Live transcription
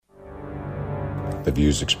The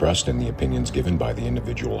views expressed and the opinions given by the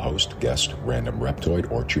individual host, guest, random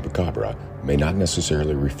reptoid, or chupacabra may not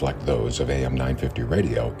necessarily reflect those of AM 950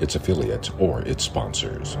 Radio, its affiliates, or its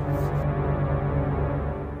sponsors.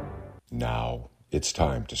 Now, it's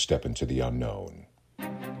time to step into the unknown.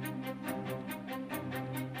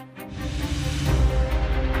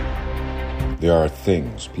 There are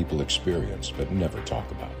things people experience but never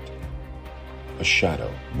talk about. A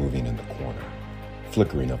shadow moving in the corner,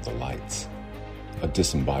 flickering of the lights, a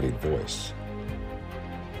disembodied voice.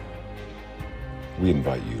 We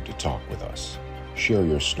invite you to talk with us. Share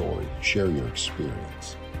your story, share your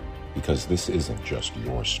experience. Because this isn't just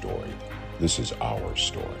your story, this is our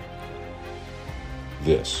story.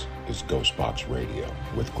 This is GhostBox Radio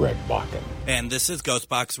with Greg Bakken. And this is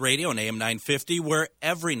GhostBox Radio on AM 950, where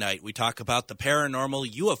every night we talk about the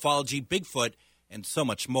paranormal, ufology, Bigfoot, and so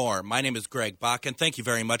much more. My name is Greg Bakken. Thank you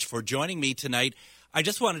very much for joining me tonight. I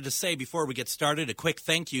just wanted to say before we get started, a quick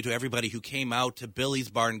thank you to everybody who came out to Billy's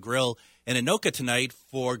Barn Grill in Anoka tonight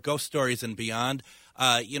for Ghost Stories and Beyond.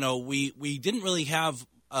 We didn't really have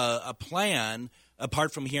a plan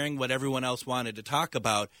apart from hearing what everyone else wanted to talk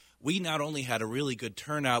about. We not only had a really good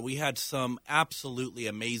turnout, we had some absolutely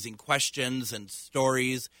amazing questions and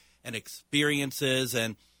stories and experiences.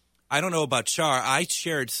 And I don't know about Char, I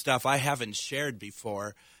shared stuff I haven't shared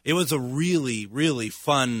before. It was a really, really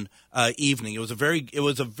fun evening. It was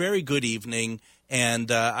a very good evening,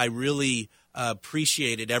 and I really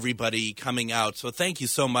appreciated everybody coming out. So thank you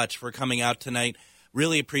so much for coming out tonight.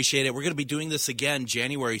 Really appreciate it. We're going to be doing this again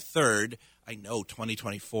January 3rd. I know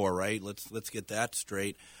 2024, right? Let's get that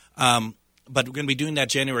straight. But we're going to be doing that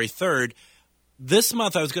January 3rd. This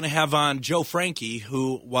month I was going to have on Joe Frankie,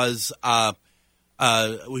 who was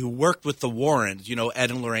who worked with the Warrens,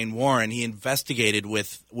 Ed and Lorraine Warren. He investigated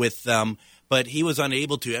with them, but he was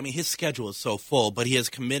unable to. I mean, his schedule is so full, but he has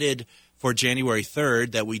committed for January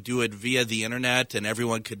 3rd that we do it via the internet, and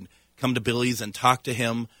everyone could come to Billy's and talk to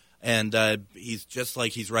him. And he's just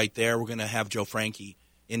like he's right there. We're going to have Joe Frankie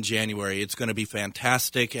in January. It's going to be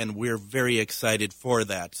fantastic, and we're very excited for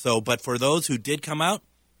that. But for those who did come out,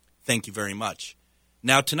 thank you very much.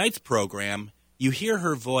 Now, tonight's program, you hear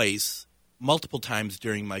her voice multiple times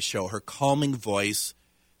during my show, her calming voice.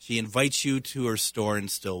 She invites you to her store in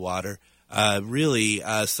Stillwater. Really,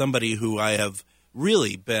 somebody who I have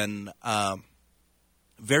really been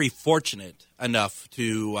very fortunate enough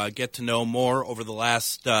to get to know more over the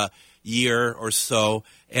last year or so.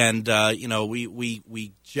 And,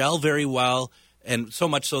 we gel very well, and so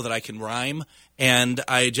much so that I can rhyme. And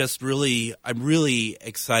I'm really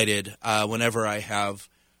excited whenever I have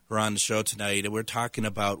her on the show tonight. And we're talking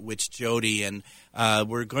about Witch Jodi, and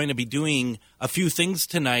we're going to be doing a few things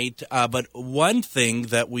tonight. But one thing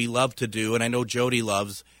that we love to do, and I know Jodi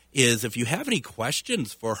loves, is if you have any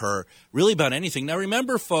questions for her, really about anything. Now,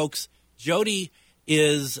 remember, folks, Jodi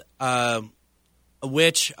is a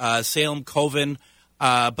witch, Salem Coven,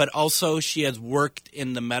 but also she has worked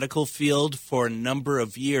in the medical field for a number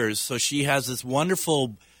of years. So she has this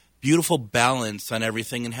wonderful, beautiful balance on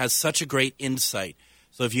everything and has such a great insight.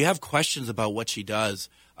 So if you have questions about what she does,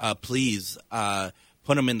 please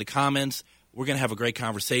put them in the comments. We're going to have a great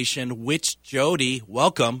conversation. Witch Jodi,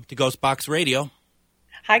 welcome to GhostBox Radio.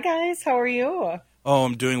 Hi, guys. How are you? Oh,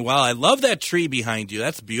 I'm doing well. I love that tree behind you.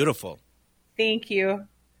 That's beautiful. Thank you.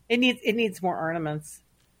 It needs more ornaments.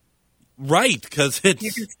 Right, because you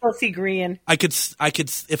can still see green. I could.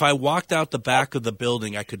 If I walked out the back of the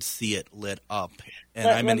building, I could see it lit up. And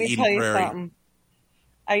I'm in Eden Prairie. Something.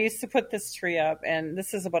 I used to put this tree up, and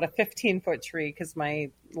this is about a 15-foot tree because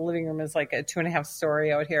my living room is like a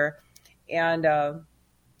 2.5-story out here. And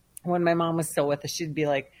when my mom was still with us, she'd be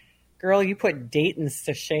like, "Girl, you put Dayton's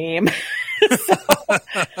to shame." So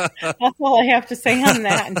that's all I have to say on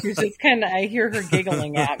that. And she's just I hear her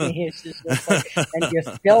giggling at me. She's just like, "And you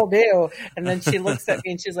still do." And then she looks at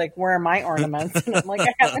me and she's like, "Where are my ornaments?" And I'm like,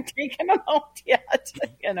 "I haven't taken them out yet,"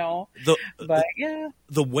 But yeah.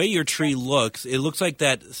 The way your tree looks, it looks like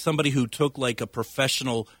that somebody who took like a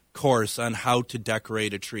professional course on how to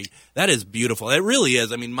decorate a tree. That is beautiful. It really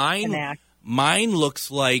is. I mean, mine looks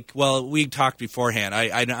like, well, we talked beforehand.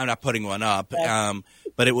 I'm not putting one up,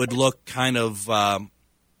 but it would look kind of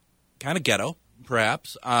ghetto,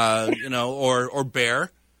 perhaps, or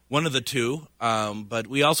bare, one of the two. But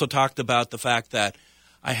we also talked about the fact that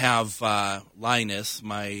I have Linus,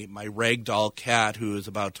 my ragdoll cat, who is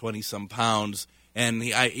about 20-some pounds, and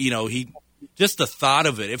he just the thought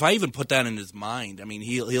of it. If I even put that in his mind, I mean,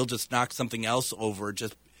 he'll just knock something else over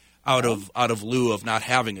just out of lieu of not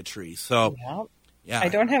having a tree. So Yeah. I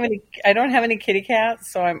don't have any kitty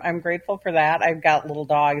cats, so I'm grateful for that. I've got little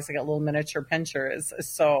dogs. I got little miniature pinchers.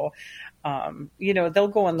 So, they'll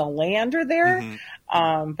go in the lander there.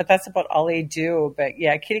 But that's about all they do. But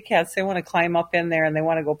yeah, kitty cats, they want to climb up in there and they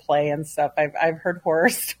want to go play and stuff. I've heard horror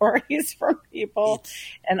stories from people,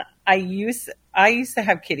 and I used to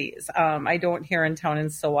have kitties. I don't here in town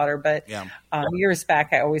in Stillwater, but years back,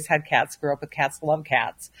 I always had cats, grew up with cats, love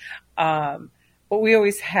cats. But we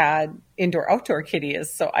always had indoor-outdoor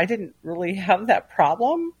kitties, so I didn't really have that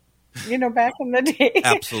problem, back in the day.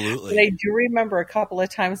 Absolutely. But I do remember a couple of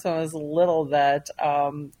times when I was little that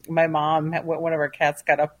my mom, one of our cats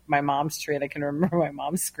got up my mom's tree, and I can remember my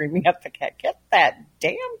mom screaming at the cat, "Get that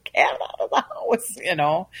damn cat out of the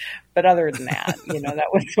house," But other than that, that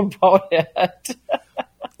was about it.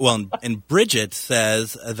 Well, and Bridget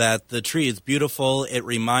says that the tree is beautiful. It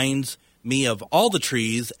reminds me of all the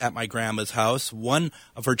trees at my grandma's house. One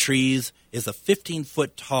of her trees is a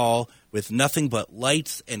 15-foot tall with nothing but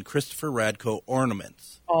lights and Christopher Radko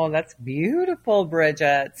ornaments. Oh, that's beautiful,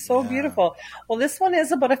 Bridget. So beautiful. Well, this one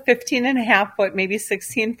is about a 15 and a half foot, maybe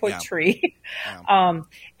 16-foot tree. Yeah.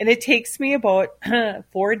 And it takes me about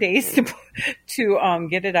 4 days to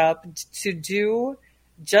get it up. To do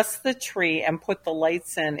just the tree and put the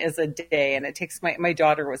lights in is a day, and it takes my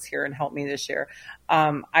daughter was here and helped me this year.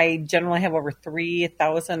 I generally have over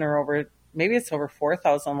 3,000 or over, maybe it's over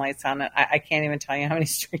 4,000 lights on it. I can't even tell you how many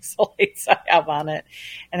strings of lights I have on it.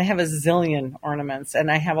 And I have a zillion ornaments,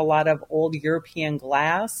 and I have a lot of old European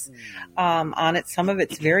glass on it. Some of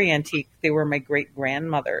it's very antique. They were my great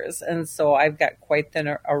grandmother's. And so I've got quite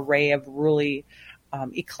an array of really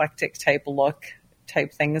eclectic type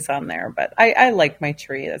things on there, but I like my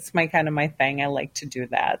tree. That's my thing. I like to do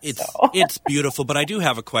that. It's beautiful, but I do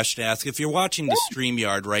have a question to ask. If you're watching the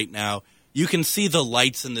StreamYard right now, you can see the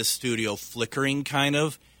lights in this studio flickering kind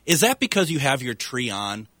of. Is that because you have your tree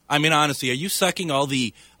on? I mean, honestly, are you sucking all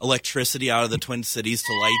the electricity out of the Twin Cities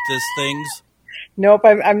to light these things? Nope,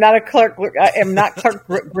 I'm not a Clark. I am not Clark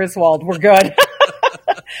Griswold. We're good.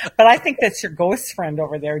 But I think that's your ghost friend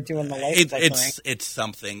over there doing the lights. It's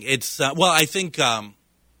something. It's I think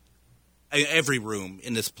every room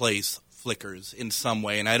in this place flickers in some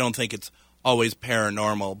way, and I don't think it's always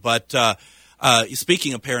paranormal. But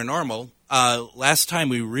speaking of paranormal, last time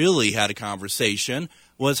we really had a conversation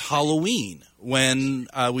was Halloween when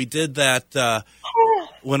we did that.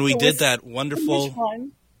 Did that wonderful. So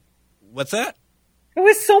fun. What's that? It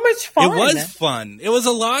was so much fun. It was fun. It was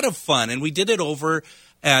a lot of fun, and we did it over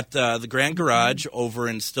at the Grand Garage over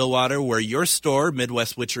in Stillwater, where your store,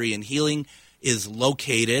 Midwest Witchery and Healing, is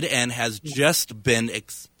located and has just been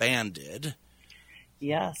expanded.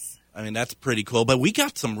 Yes. I mean, that's pretty cool. But we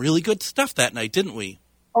got some really good stuff that night, didn't we?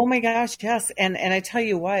 Oh, my gosh, yes. And I tell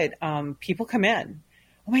you what, people come in.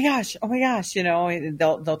 Oh, my gosh,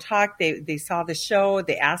 they'll talk. They saw the show.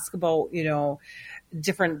 They ask about,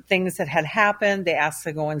 different things that had happened. They asked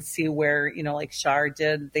to go and see where, like Shar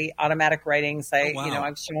did the automatic writings.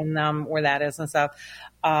 I've shown them where that is and stuff.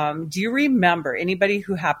 Do you remember, anybody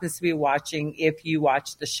who happens to be watching, if you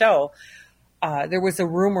watched the show, there was a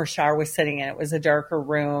room where Shar was sitting in. It was a darker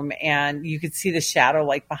room, and you could see the shadow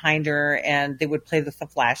like behind her, and they would play with the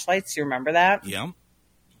flashlights. Do you remember that? Yeah.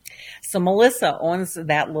 So Melissa owns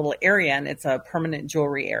that little area, and it's a permanent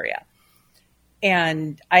jewelry area.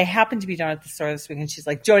 And I happened to be down at the store this week, and she's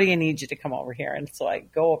like, "Jodi, I need you to come over here." And so I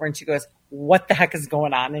go over, and she goes, "What the heck is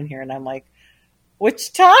going on in here?" And I'm like, "What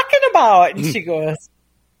you talking about?" And she goes,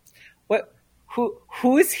 "What?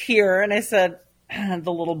 Who's here?" And I said,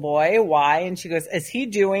 "The little boy. Why?" And she goes, "Is he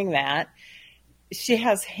doing that?" She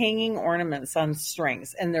has hanging ornaments on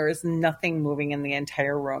strings, and there is nothing moving in the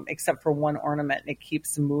entire room except for one ornament, and it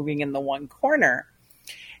keeps moving in the one corner.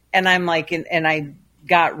 And I'm like, and I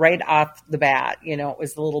got right off the bat, it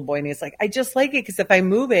was the little boy, and he's like, "I just like it because if I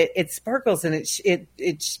move it, it sparkles and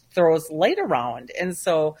it throws light around." And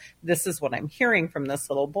so this is what I'm hearing from this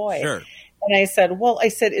little boy. Sure. And I said,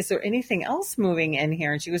 "Is there anything else moving in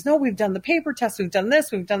here?" And she goes, "No, we've done the paper test. We've done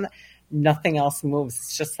this. We've done that." Nothing else moves.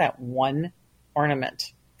 It's just that one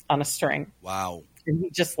ornament on a string. Wow. And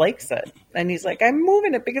he just likes it. And he's like, "I'm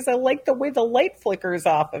moving it because I like the way the light flickers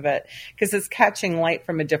off of it, because it's catching light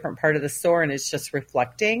from a different part of the store and it's just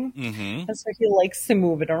reflecting." Mm-hmm. And so he likes to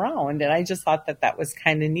move it around. And I just thought that was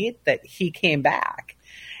kind of neat that he came back,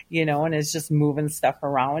 and is just moving stuff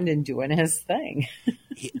around and doing his thing.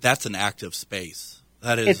 That's an active space.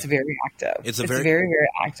 That is, it's very active. It's very, very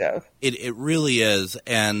active. It really is.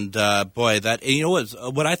 And boy, that, and you know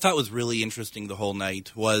what I thought was really interesting the whole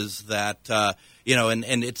night was that you know, and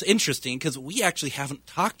it's interesting because we actually haven't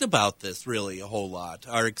talked about this really a whole lot.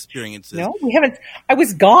 Our experiences. No, we haven't. I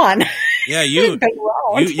was gone. Yeah, you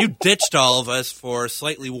ditched all of us for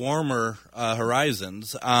slightly warmer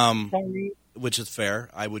horizons, which is fair.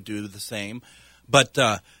 I would do the same, but.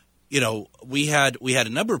 You know, we had a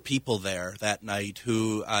number of people there that night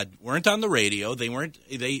who weren't on the radio. They weren't.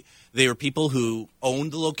 They were people who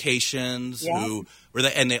owned the locations. Yeah. Who were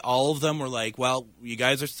there, and all of them were like, "Well, you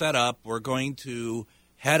guys are set up. We're going to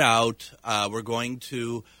head out. We're going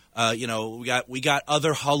to, you know, we got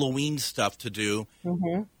other Halloween stuff to do."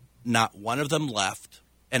 Mm-hmm. Not one of them left,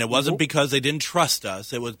 and it wasn't because they didn't trust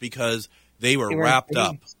us. It was because they were wrapped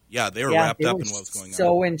up. Yeah, they were wrapped up in what was going on.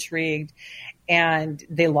 So intrigued. And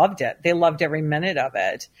they loved it. They loved every minute of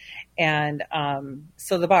it. And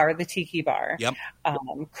so the bar, the Tiki Bar, yep.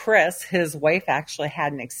 Chris, his wife, actually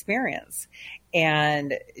had an experience.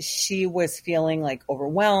 And she was feeling like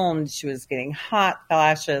overwhelmed. She was getting hot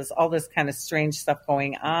flashes, all this kind of strange stuff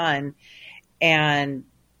going on. And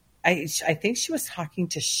I think she was talking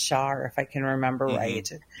to Shar, if I can remember right.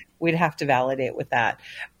 We'd have to validate with that.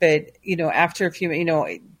 But, you know, after a few, you know,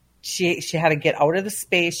 she had to get out of the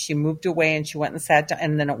space. She moved away and she went and sat down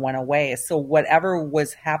and then it went away. So whatever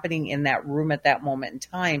was happening in that room at that moment in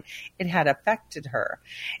time, it had affected her.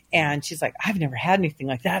 And she's like, I've never had anything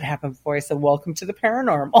like that happen before. I said, welcome to the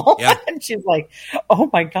paranormal. Yeah. And she's like,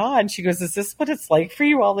 oh my God. She goes, is this what it's like for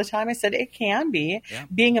you all the time? I said, it can be. Yeah.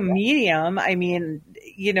 Being a medium, I mean,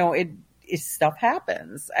 you know, it stuff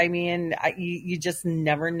happens. I mean, you just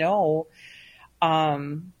never know.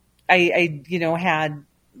 I you know, had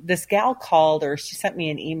this gal called, or she sent me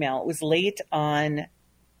an email. It was late on,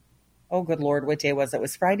 oh, good Lord, what day was it? It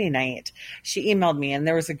was Friday night. She emailed me, and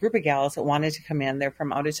there was a group of gals that wanted to come in. They're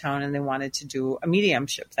from out of town, and they wanted to do a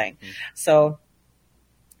mediumship thing. Mm-hmm. So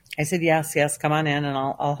I said, yes, come on in, and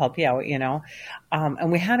I'll help you out, you know. And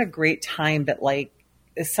we had a great time, but, like,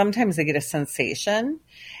 sometimes I get a sensation,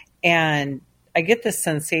 and I get this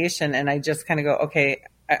sensation, and I just kind of go, okay,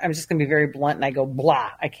 I'm just going to be very blunt, and I go,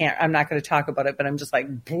 blah. I'm not going to talk about it, but I'm just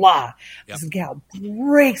like, blah. Yep. This gal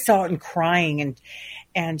breaks out and crying,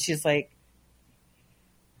 and she's like,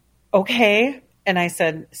 okay. And I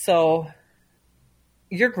said, so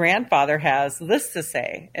your grandfather has this to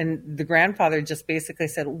say. And the grandfather just basically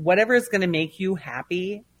said, whatever is going to make you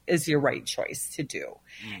happy is your right choice to do.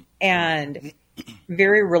 Mm. And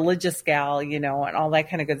very religious gal, you know, and all that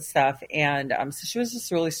kind of good stuff. And so she was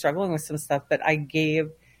just really struggling with some stuff, but I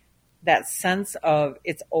gave that sense of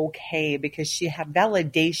it's okay because she had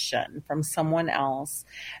validation from someone else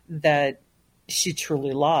that she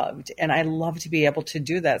truly loved. And I love to be able to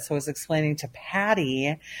do that. So I was explaining to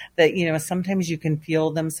Patty that, you know, sometimes you can feel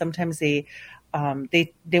them. Sometimes they want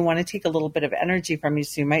to take a little bit of energy from you.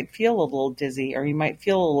 So you might feel a little dizzy or you might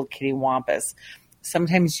feel a little kittywampus.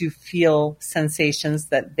 Sometimes you feel sensations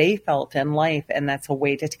that they felt in life, and that's a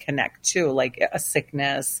way to connect too, like a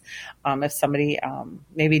sickness. If somebody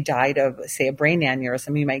maybe died of, say, a brain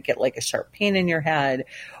aneurysm, you might get like a sharp pain in your head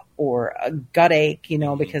or a gut ache, you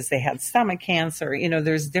know, because they had stomach cancer. You know,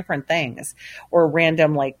 there's different things. Or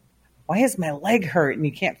random, like, why is my leg hurt? And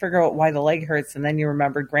you can't figure out why the leg hurts. And then you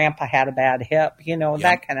remember Grandpa had a bad hip, you know,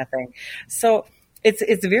 that kind of thing. So it's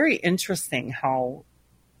very interesting how,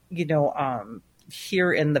 you know,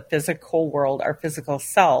 here in the physical world, our physical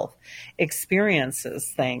self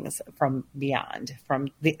experiences things from beyond, from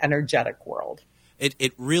the energetic world.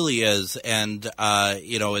 It really is, and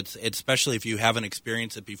you know, it's especially if you haven't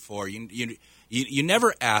experienced it before. You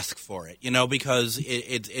never ask for it, you know, because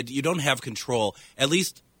you don't have control. At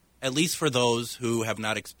least for those who have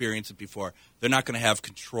not experienced it before, they're not going to have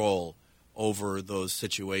control over those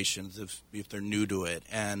situations if they're new to it.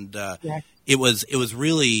 And it was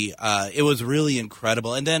really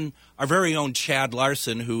incredible. And then our very own Chad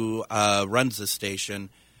Larson, who runs the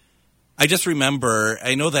station, I just remember,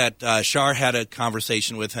 I know that Shar had a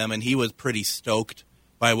conversation with him, and he was pretty stoked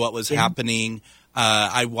by what was happening.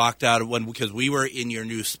 I walked out because we were in your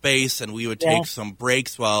new space, and we would take some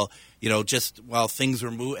breaks while things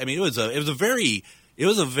were moving. I mean, it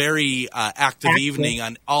was a very active evening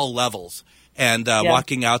on all levels. And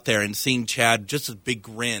walking out there and seeing Chad, just a big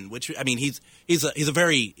grin, which, I mean, he's a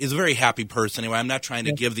very happy person. Anyway, I'm not trying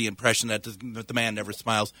to give the impression that the man never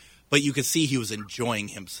smiles, but you could see he was enjoying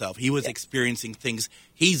himself. He was experiencing things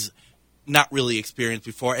he's not really experienced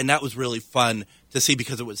before, and that was really fun to see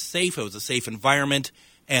because it was safe. It was a safe environment,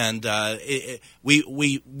 and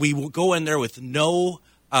we go in there with no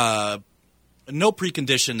no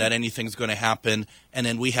precondition that anything's going to happen, and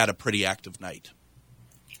then we had a pretty active night.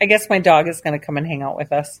 I guess my dog is going to come and hang out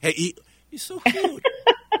with us. Hey, he's so cute.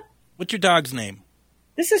 What's your dog's name?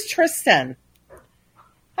 This is Tristan.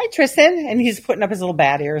 Hi, Tristan, and he's putting up his little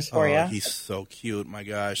bat ears for you. He's so cute. My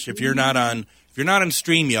gosh! If you're not on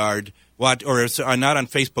StreamYard, or not on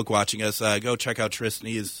Facebook watching us, go check out Tristan.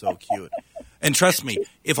 He is so cute. And trust me,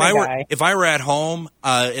 if I were at home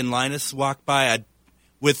and Linus walked by,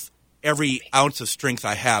 with every ounce of strength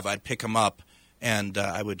I have, I'd pick him up and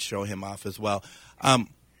I would show him off as well.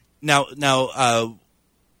 Now,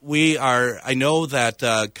 we are. I know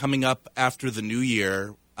that coming up after the new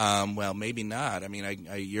year. Well, maybe not. I mean,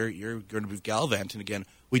 you're going to be gallivanting again.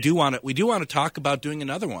 We do want to talk about doing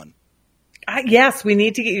another one. Yes, we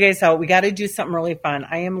need to get you guys out. We got to do something really fun.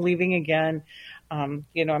 I am leaving again. I'm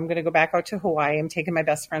going to go back out to Hawaii. I'm taking my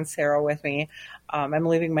best friend Sarah with me. I'm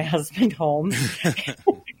leaving my husband home.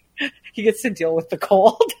 He gets to deal with the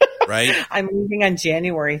cold. Right. I'm leaving on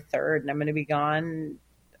January 3rd, and I'm going to be gone.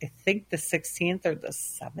 I think the 16th or the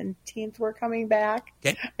 17th. We're coming back.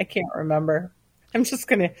 Okay. I can't remember. I'm just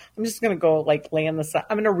gonna go like lay in the sun.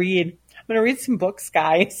 I'm gonna read some books,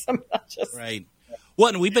 guys. I'm not just right.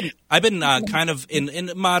 Well, and I've been kind of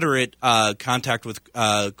in moderate contact with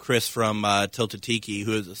Chris from Tilted Tiki,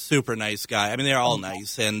 who is a super nice guy. I mean, they're all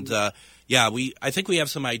nice, and I think we have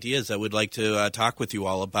some ideas that we'd like to talk with you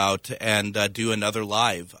all about and do another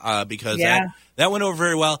live because that went over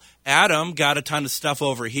very well. Adam got a ton of stuff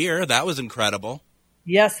over here. That was incredible.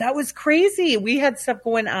 Yes, that was crazy. We had stuff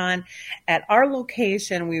going on at our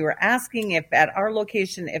location. We were asking if at our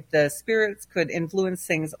location, if the spirits could influence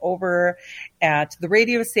things over at the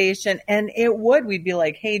radio station, and it would. We'd be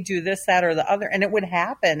like, hey, do this, that, or the other, and it would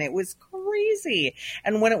happen. It was crazy.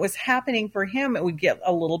 And when it was happening for him, it would get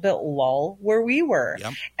a little bit lull where we were.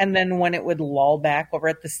 Yep. And then when it would lull back over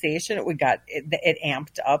at the station, it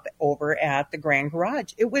amped up over at the Grand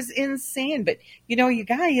Garage. It was insane. But, you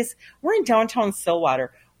guys, we're in downtown Stillwater.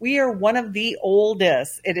 We are one of the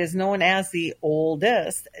oldest. It is known as the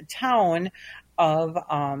oldest town of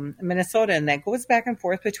Minnesota, and that goes back and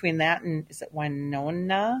forth between that and is it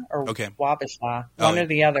Winona or Wabasha, one or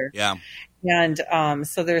the other. Yeah. And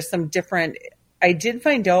so there's some different. I did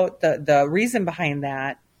find out the reason behind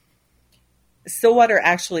that. Stillwater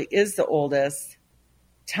actually is the oldest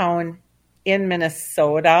town in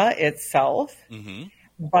Minnesota itself,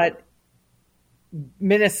 but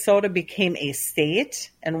Minnesota became a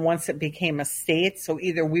state, and once it became a state, so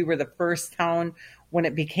either we were the first town when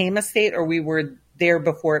it became a state or we were there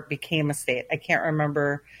before it became a state. I can't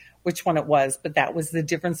remember which one it was, but that was the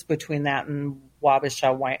difference between that and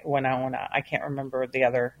Wabasha, Winona. I can't remember the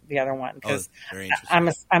other one because I'm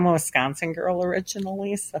a Wisconsin girl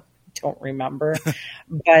originally, so I don't remember.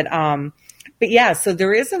 But yeah, so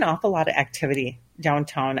there is an awful lot of activity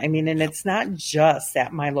downtown. I mean, and it's not just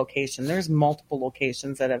at my location. There's multiple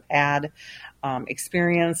locations that have had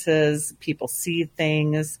experiences. People see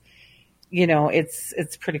things.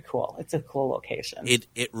 It's pretty cool. It's a cool location.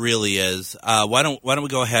 It really is. Why don't we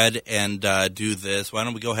go ahead and do this? Why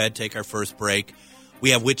don't we go ahead and take our first break?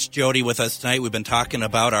 We have Witch Jodi with us tonight. We've been talking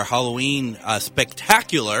about our Halloween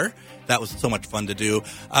spectacular. That was so much fun to do.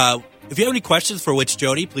 If you have any questions for Witch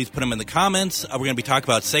Jodi, please put them in the comments. We're going to be talking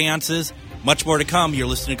about seances. Much more to come. You're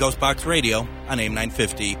listening to GhostBox Radio on AM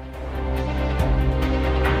 950.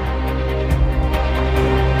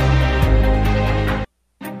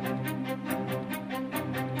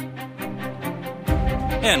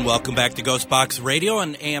 And welcome back to GhostBox Radio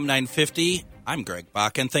on AM 950. I'm Greg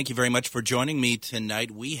Bach, and thank you very much for joining me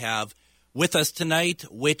tonight. We have with us tonight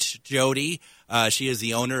Witch Jodi. She is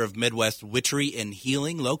the owner of Midwest Witchery and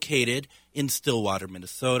Healing, located in Stillwater,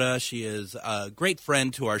 Minnesota. She is a great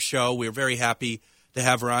friend to our show. We're very happy to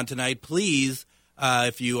have her on tonight. Please,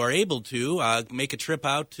 if you are able to, make a trip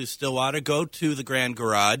out to Stillwater. Go to the Grand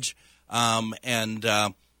Garage and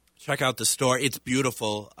check out the store. It's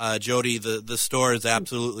beautiful. Jodi, the store is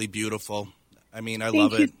absolutely beautiful. I mean, I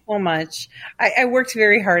love it. Thank you so much. I worked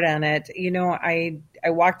very hard on it. I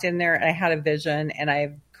walked in there and I had a vision and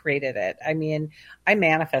I've created it. I mean, I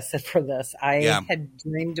manifested for this. I had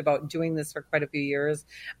dreamed about doing this for quite a few years.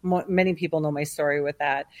 Many people know my story with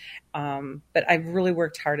that. But I've really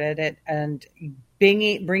worked hard at it and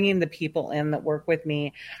bringing the people in that work with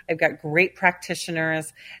me. I've got great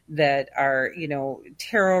practitioners that are,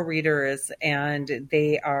 tarot readers, and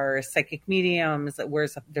they are psychic mediums.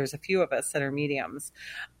 There's a few of us that are mediums.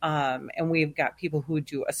 And we've got people who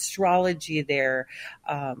do astrology there,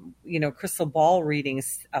 crystal ball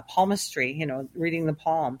readings, palmistry, reading the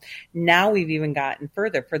palm. Now we've even gotten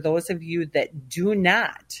further. For those of you that do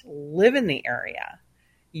not live in the area,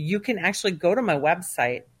 you can actually go to my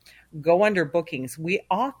website, go under bookings. We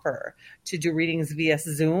offer to do readings via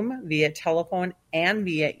Zoom, via telephone, and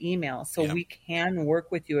via email. So we can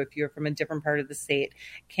work with you if you're from a different part of the state,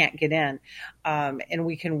 can't get in. And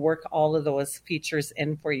we can work all of those features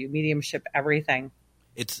in for you, mediumship, everything.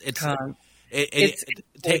 It's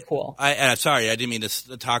really cool. Sorry, I didn't mean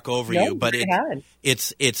to talk over you, but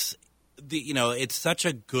it's it's such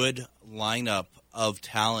a good lineup of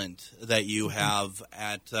talent that you have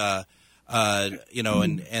at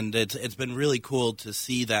and it's been really cool to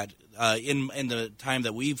see that in the time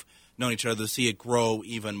that we've known each other, to see it grow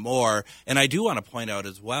even more. And I do want to point out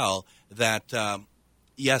as well that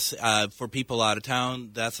yes, for people out of town,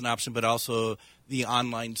 that's an option, but also the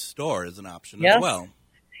online store is an option as well.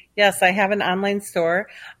 Yes, I have an online store.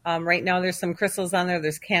 Right now there's some crystals on there.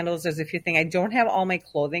 There's candles. There's a few things. I don't have all my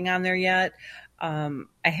clothing on there yet. I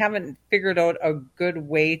haven't figured out a good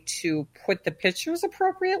way to put the pictures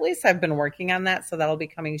appropriately. So I've been working on that. So that'll be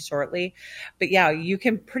coming shortly. But yeah, you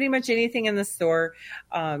can pretty much anything in the store.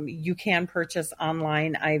 You can purchase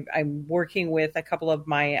online. I'm working with a couple of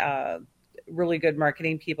my really good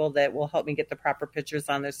marketing people that will help me get the proper pictures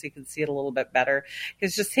on there so you can see it a little bit better,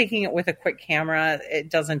 because just taking it with a quick camera, it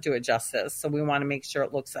doesn't do it justice. So we want to make sure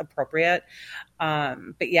it looks appropriate.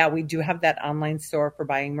 But yeah, we do have that online store for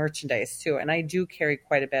buying merchandise too. And I do carry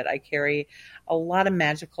quite a bit. I carry a lot of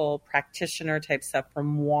magical practitioner type stuff,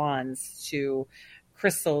 from wands to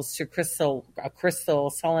crystals to a crystal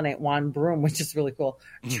selenite wand broom, which is really cool.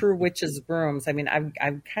 True witches brooms. I mean, I've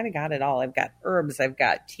kind of got it all. I've got herbs. I've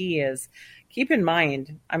got teas. Keep in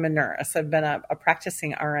mind, I'm a nurse. I've been a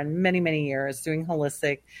practicing RN many, many years, doing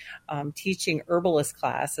holistic, teaching herbalist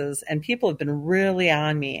classes, and people have been really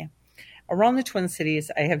on me. Around the Twin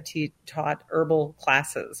Cities, I have taught herbal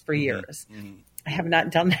classes for years. I have not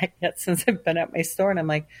done that yet since I've been at my store, and I'm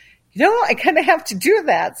like, I kind of have to do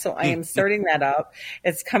that. So I am starting that up.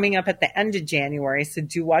 It's coming up at the end of January. So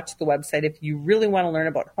do watch the website if you really want to learn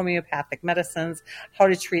about homeopathic medicines, how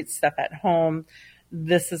to treat stuff at home.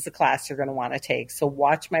 This is the class you're going to want to take. So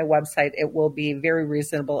watch my website. It will be very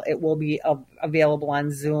reasonable. It will be available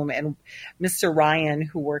on Zoom. And Mr. Ryan,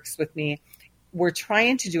 who works with me, we're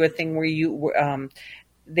trying to do a thing where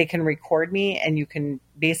they can record me, and you're going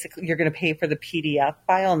to pay for the PDF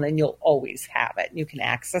file, and then you'll always have it. You can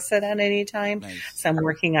access it at any time. Nice. So I'm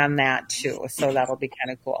working on that too. So that'll be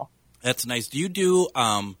kind of cool. That's nice. Do you do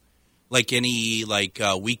any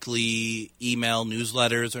weekly email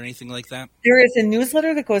newsletters or anything like that? There is a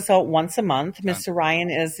newsletter that goes out once a month. Mr. Ryan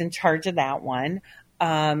is in charge of that one.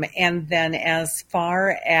 And then as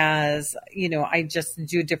far as, I just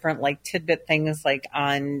do different tidbit things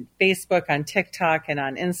on Facebook, on TikTok, and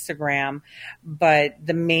on Instagram. But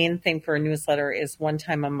the main thing for a newsletter is one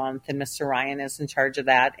time a month, and Mr. Ryan is in charge of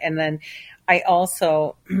that. And then I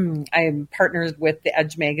also, I'm partnered with the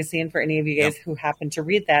Edge magazine. For any of you guys who happen to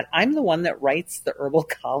read that, I'm the one that writes the herbal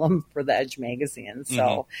column for the Edge magazine.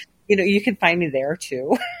 So, you can find me there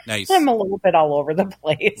too. Nice. I'm a little bit all over the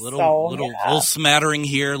place. Little smattering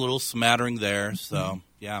here, little smattering there. So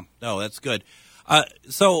no, that's good.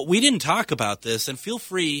 So we didn't talk about this, and feel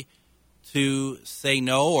free to say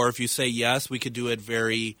no, or if you say yes, we could do it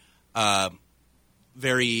very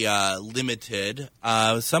limited.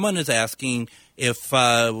 Someone is asking if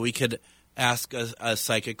we could ask a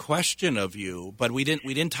psychic question of you, but we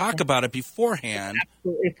didn't talk about it beforehand.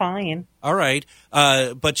 Absolutely fine. All right,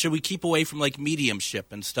 but should we keep away from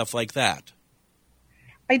mediumship and stuff like that?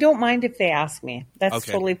 I don't mind if they ask me. That's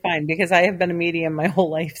totally fine, because I have been a medium my whole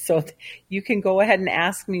life. So you can go ahead and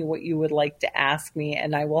ask me what you would like to ask me,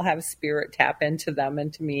 and I will have spirit tap into them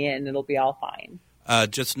and to me, and it'll be all fine.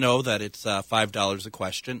 Just know that it's $5 a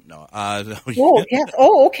question. No. Oh, yes.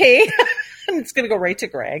 Oh, okay. It's going to go right to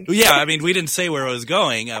Greg. Yeah, I mean, we didn't say where it was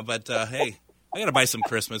going, but hey, I got to buy some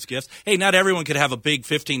Christmas gifts. Hey, not everyone could have a big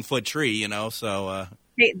 15-foot tree, so...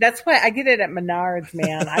 Hey, that's why I get it at Menards,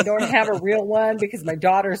 man. I don't have a real one because my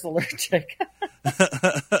daughter's allergic.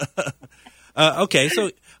 Okay,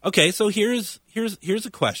 so here's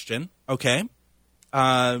a question, okay?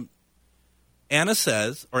 Anne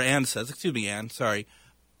says, I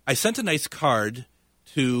sent a nice card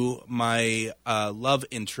to my love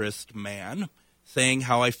interest man saying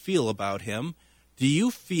how I feel about him. Do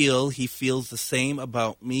you feel he feels the same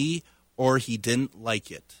about me, or he didn't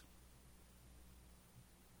like it?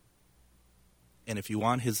 And if you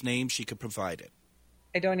want his name, she could provide it.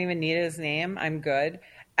 I don't even need his name. I'm good.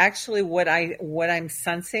 Actually, what I'm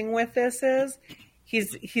sensing with this is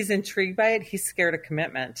he's intrigued by it. He's scared of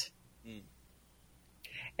commitment.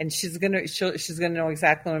 And she's gonna know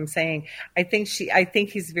exactly what I'm saying. I think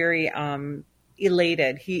he's very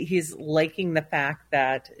elated. He's liking the fact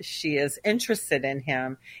that she is interested in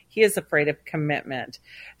him. He is afraid of commitment.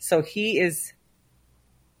 So he is,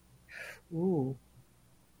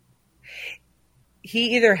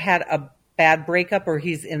 he either had a bad breakup or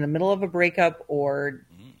he's in the middle of a breakup or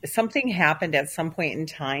something happened at some point in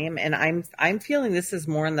time. And I'm feeling this is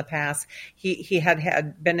more in the past. He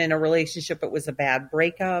had been in a relationship. It was a bad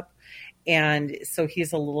breakup. And so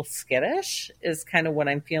he's a little skittish is kind of what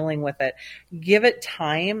I'm feeling with it. Give it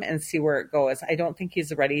time and see where it goes. I don't think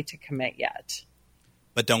he's ready to commit yet.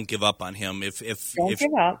 But don't give up on him. If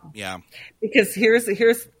give up. Yeah. Because here's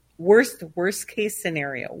worst case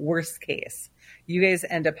scenario. Worst case. You guys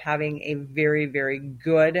end up having a very, very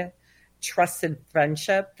good, trusted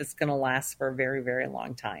friendship that's going to last for a very, very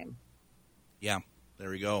long time. Yeah.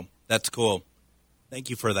 There we go. That's cool.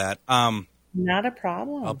 Thank you for that. Not a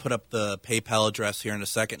problem. I'll put up the PayPal address here in a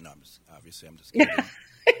second. No, I'm just kidding.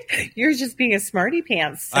 You're just being a smarty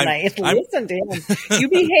pants tonight. Listen to him. You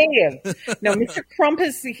behave. No, Mr. Crump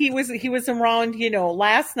he was around,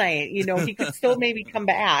 last night. He could still maybe come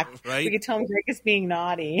back. Right. We could tell him Greg is being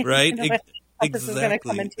naughty. Right. This is going to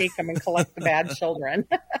come and take him and collect the bad children.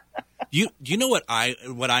 Do you know what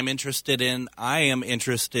I'm interested in? I am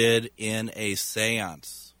interested in a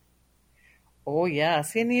seance. Oh,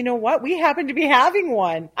 yes. And you know what? We happen to be having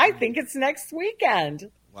one. I think it's next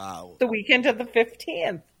weekend. Wow. The weekend of the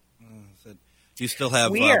 15th. Do you still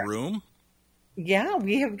have room? Yeah,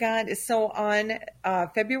 we have got. So on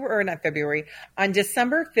on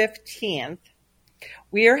December 15th,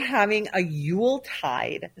 we are having a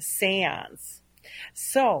Yuletide seance.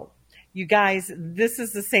 So, you guys, this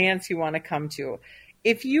is the seance you want to come to.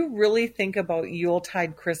 If you really think about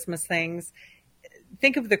Yuletide Christmas things,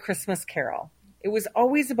 think of the Christmas Carol. It was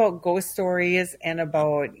always about ghost stories and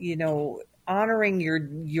about, honoring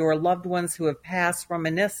your loved ones who have passed,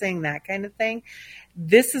 reminiscing, that kind of thing.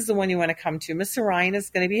 This is the one you want to come to. Mr. Ryan is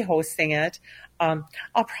going to be hosting it. I'll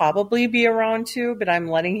probably be around too, but I'm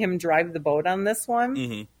letting him drive the boat on this one.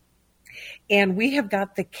 Mm-hmm. And we have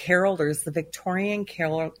got the carolers, the Victorian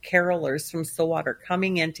carolers from Stillwater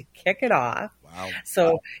coming in to kick it off. Wow.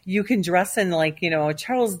 So you can dress in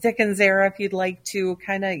Charles Dickens era if you'd like to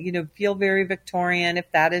kind of, feel very Victorian if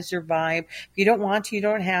that is your vibe. If you don't want to, you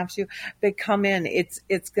don't have to, but come in.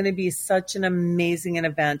 It's going to be such an amazing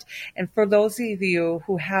event. And for those of you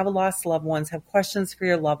who have lost loved ones, have questions for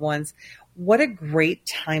your loved ones, what a great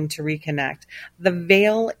time to reconnect. The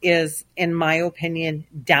veil is, in my opinion,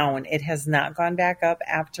 down. It has not gone back up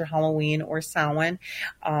after Halloween or Samhain.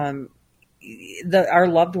 Our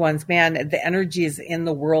loved ones, man, the energies in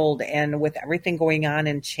the world and with everything going on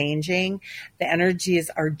and changing, the energies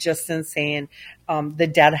are just insane. The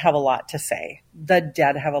dead have a lot to say.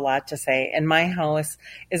 And my house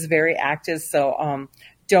is very active. So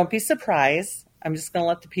don't be surprised. I'm just going to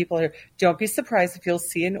let the people here. Don't be surprised if you'll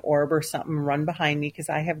see an orb or something run behind me because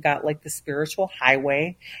I have got the spiritual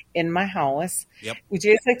highway in my house. Yep. Would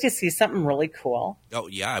you guys like to see something really cool? Oh,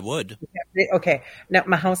 yeah, I would. Okay. Now,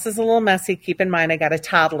 my house is a little messy. Keep in mind, I got a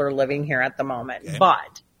toddler living here at the moment. Okay.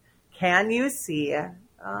 But can you see?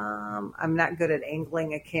 I'm not good at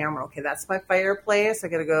angling a camera. Okay, that's my fireplace. I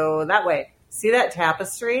got to go that way. See that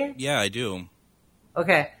tapestry? Yeah, I do.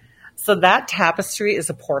 Okay. So that tapestry is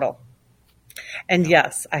a portal. And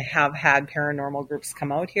yes, I have had paranormal groups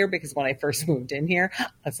come out here because when I first moved in here, I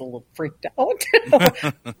was a little freaked out.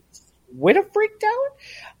 Would have freaked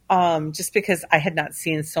out just because I had not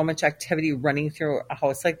seen so much activity running through a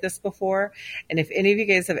house like this before. And if any of you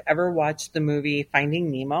guys have ever watched the movie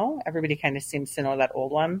Finding Nemo, everybody kind of seems to know that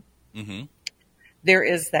old one. Mm-hmm. There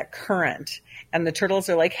is that current. And the turtles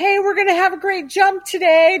are like, hey, we're going to have a great jump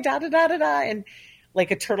today, da-da-da-da-da. And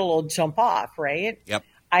a turtle will jump off, right? Yep.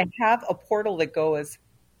 I have a portal that goes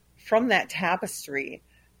from that tapestry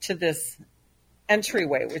to this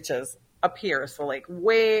entryway, which is up here. So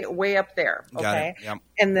way up there. Okay. Yep.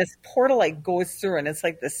 And this portal goes through and it's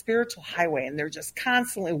the spiritual highway and they're just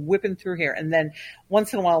constantly whipping through here. And then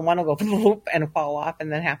once in a while, one will go whoop and fall off and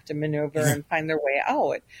then have to maneuver and find their way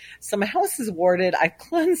out. So my house is warded. I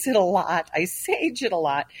cleanse it a lot. I sage it a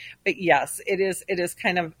lot, but yes, it's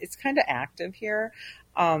kind of active here.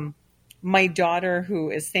 My daughter,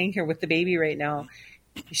 who is staying here with the baby right now,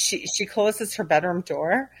 she closes her bedroom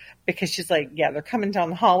door because she's like, yeah, they're coming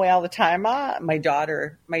down the hallway all the time. My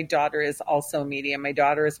daughter is also a medium. My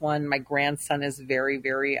daughter is one. My grandson is very,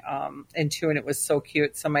 very into, and it was so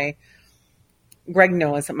cute. So Greg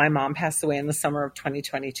knows that my mom passed away in the summer of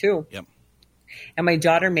 2022. Yep. And my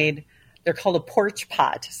daughter they're called a porch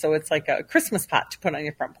pot. So it's like a Christmas pot to put on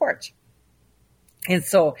your front porch. And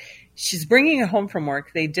so she's bringing it home from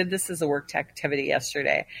work. They did this as a work activity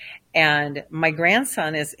yesterday. And my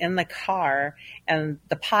grandson is in the car, and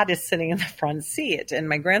the pot is sitting in the front seat. And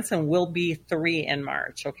my grandson will be 3 in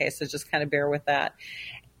March. Okay, so just kind of bear with that.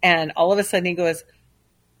 And all of a sudden he goes,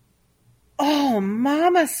 "Oh,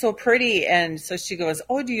 Mama's so pretty." And so she goes,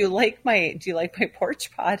 "Oh, do you like my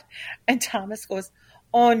porch pot?" And Thomas goes,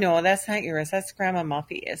 "Oh no, that's not yours. That's Grandma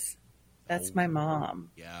Muffy's. That's my mom."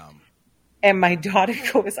 Yeah. And my daughter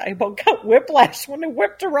goes, I about got whiplash when I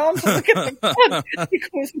whipped around to look at the gun. He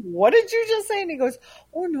goes, "What did you just say?" And he goes,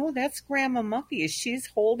 "Oh no, that's Grandma Muffy. She's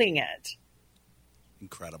holding it."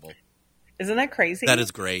 Incredible. Isn't that crazy? That is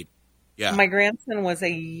great. Yeah. My grandson was a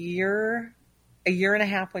year and a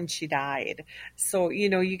half when she died. So,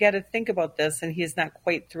 you got to think about this. And he's not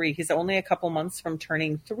quite 3. He's only a couple months from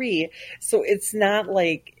turning 3. So it's not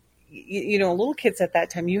like, little kids at that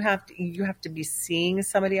time, you have to be seeing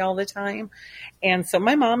somebody all the time. And so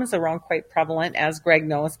my mom is around quite prevalent, as Greg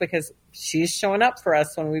knows, because she's shown up for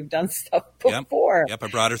us when we've done stuff before. Yep. I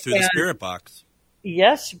brought her through the spirit box.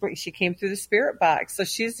 Yes, she came through the spirit box. So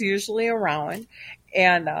she's usually around.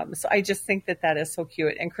 And so I just think that is so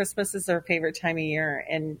cute. And Christmas is our favorite time of year.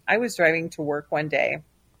 And I was driving to work one day,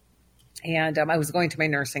 and I was going to my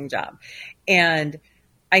nursing job. And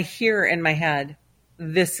I hear in my head,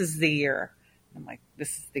 "This is the year." I'm like,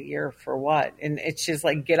 "This is the year for what?" And it's just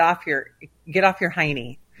like, get off your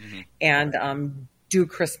hiney and do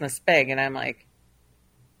Christmas big. And I'm like,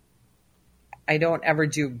 I don't ever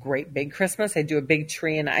do great big Christmas. I do a big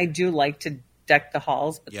tree, and I do like to deck the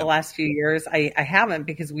halls. But the last few years, I haven't,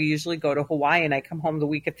 because we usually go to Hawaii, and I come home the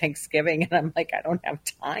week of Thanksgiving, and I'm like, I don't have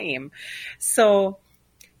time. So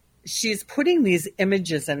she's putting these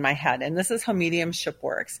images in my head, and this is how mediumship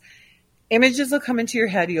works. Images will come into your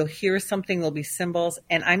head. You'll hear something. There'll be symbols.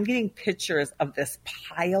 And I'm getting pictures of this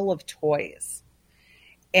pile of toys.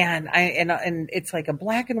 And it's like a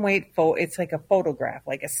black and white photo. It's like a photograph,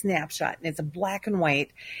 like a snapshot. And it's a black and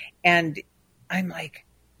white. And I'm like,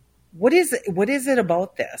 what is it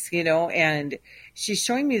about this? And she's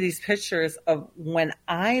showing me these pictures of when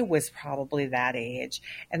I was probably that age.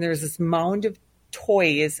 And there's this mound of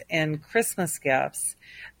toys and Christmas gifts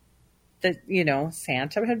that,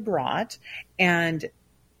 Santa had brought. And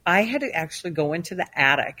I had to actually go into the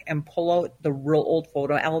attic and pull out the real old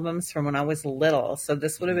photo albums from when I was little. So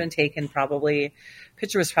this would have been taken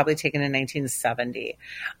picture was probably taken in 1970,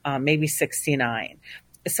 maybe 69.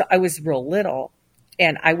 So I was real little,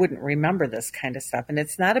 and I wouldn't remember this kind of stuff. And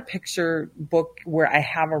it's not a picture book where I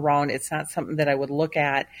have around. It's not something that I would look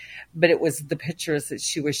at, but it was the pictures that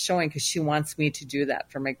she was showing, because she wants me to do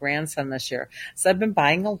that for my grandson this year. So I've been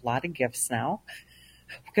buying a lot of gifts now.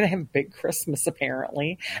 We're going to have a big Christmas,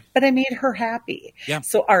 apparently, but I made her happy. Yeah.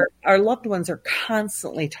 So our loved ones are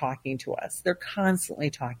constantly talking to us. They're constantly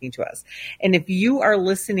talking to us. And if you are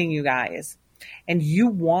listening, you guys, and you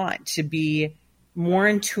want to be more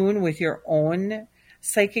in tune with your own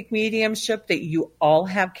psychic mediumship that you all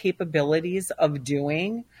have capabilities of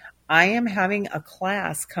doing, I am having a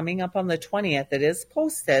class coming up on the 20th that is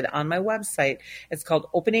posted on my website. It's called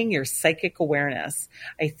Opening Your Psychic Awareness.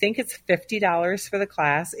 I think it's $50 for the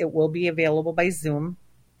class. It will be available by Zoom.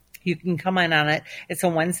 You can come on it. It's a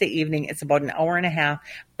Wednesday evening. It's about an hour and a half,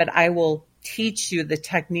 but I will teach you the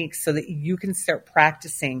techniques so that you can start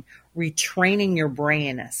practicing retraining your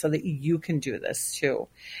brain so that you can do this too.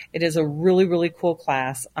 It is a really, really cool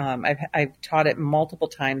class. I've taught it multiple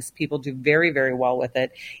times. People do very, very well with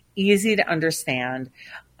it. Easy to understand.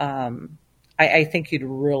 I think you'd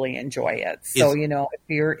really enjoy it. So, if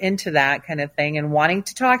you're into that kind of thing and wanting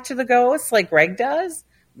to talk to the ghosts like Greg does,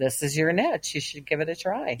 this is your niche. You should give it a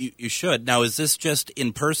try. You should. Now, is this just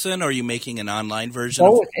in person, or are you making an online version?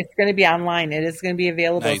 Oh, it's going to be online. It is going to be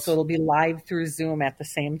available, Nice. So it'll be live through Zoom at the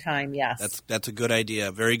same time, yes. That's a good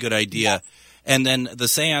idea. Very good idea. Yes. And then the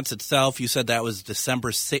seance itself, you said that was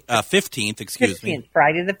December 15th, excuse me.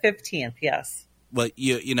 Friday the 15th, yes. Well,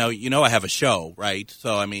 you know I have a show, right?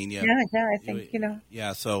 So, I mean... Yeah, I think,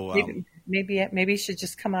 Yeah, so... Maybe you should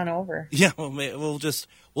just come on over. Yeah, well, we'll just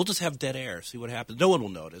have dead air, see what happens. No one will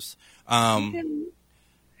notice.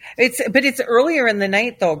 It's earlier in the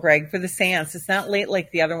night, though, Greg, for the seance. It's not late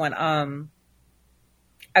like the other one.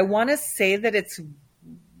 I want to say that it's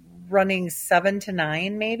running 7 to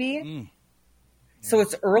 9, maybe. So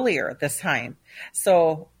it's earlier this time.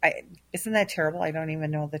 So isn't that terrible? I don't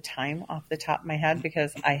even know the time off the top of my head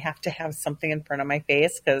because I have to have something in front of my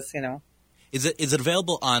face because, Is it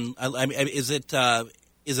available on? I mean, is it on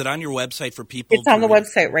your website for people? It's on the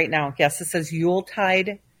website right now. Yes, it says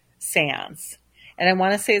Yuletide Seance, and I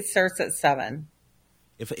want to say it starts at 7.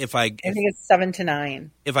 I think it's 7 to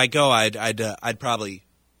 9. If I go, I'd probably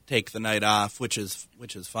take the night off, which is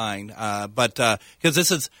fine. But because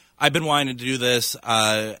this is, I've been wanting to do this,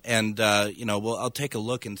 and I'll take a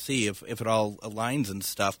look and see if it all aligns and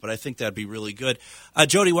stuff. But I think that'd be really good.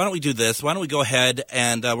 Jodi, why don't we do this? Why don't we go ahead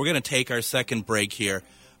and we're going to take our second break here.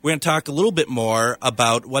 We're going to talk a little bit more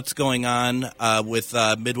about what's going on with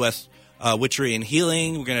Midwest Witchery and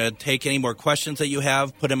Healing. We're going to take any more questions that you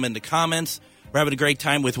have, put them in the comments. We're having a great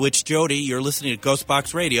time with Witch Jodi. You're listening to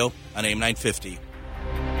GhostBox Radio on AM 950.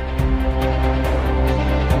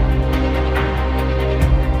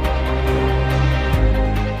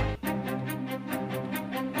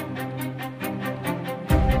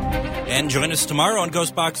 And join us tomorrow on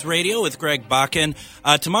GhostBox Radio with Greg Bakken.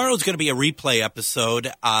 Tomorrow is going to be a replay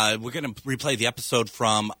episode. We're going to replay the episode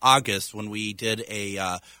from August when we did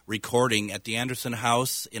a recording at the Anderson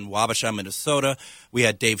House in Wabasha, Minnesota. We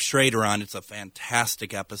had Dave Schrader on. It's a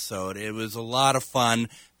fantastic episode. It was a lot of fun.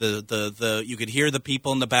 You could hear the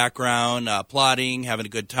people in the background applauding, having a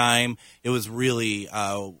good time. It was really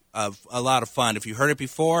a lot of fun. If you heard it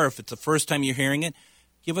before, if it's the first time you're hearing it,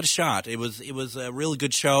 give it a shot. It was a really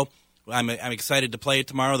good show. I'm excited to play it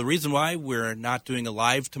tomorrow. The reason why we're not doing a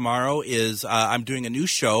live tomorrow is I'm doing a new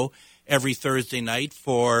show every Thursday night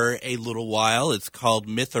for a little while. It's called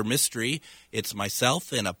Myth or Mystery. It's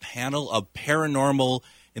myself and a panel of paranormal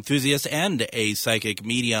enthusiasts and a psychic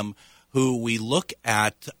medium who we look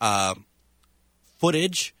at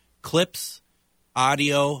footage, clips,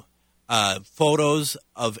 audio, photos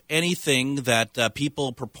of anything that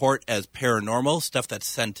people purport as paranormal, stuff that's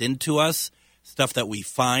sent in to us, stuff that we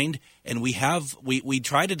find, and we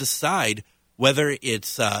try to decide whether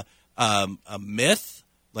it's a myth,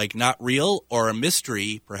 like not real, or a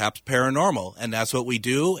mystery, perhaps paranormal. And that's what we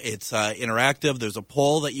do. It's interactive. There's a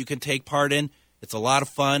poll that you can take part in. It's a lot of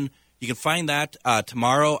fun. You can find that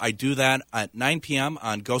tomorrow. I do that at 9 p.m.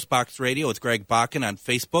 on GhostBox Radio with Greg Bakken on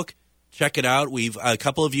Facebook. Check it out. We've a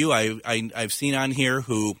couple of you I've seen on here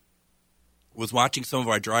who was watching some of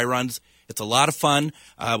our dry runs. It's a lot of fun.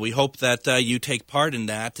 We hope that you take part in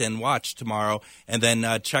that and watch tomorrow. And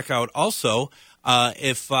then check out also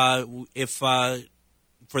if for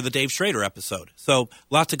the Dave Schrader episode. So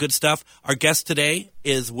lots of good stuff. Our guest today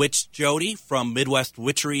is Witch Jodi from Midwest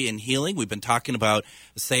Witchery and Healing. We've been talking about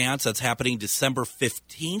a seance that's happening December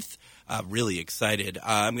 15th. Really excited.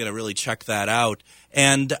 I'm going to really check that out.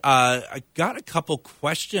 And I got a couple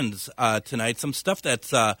questions tonight, some stuff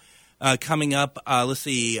that's coming up. Let's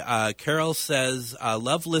see. Carol says,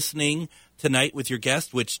 love listening tonight with your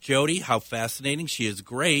guest, Witch Jodi. How fascinating. She is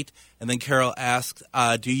great. And then Carol asks,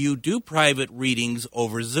 do you do private readings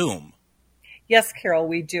over Zoom? Yes, Carol,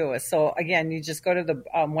 we do. So again, you just go to the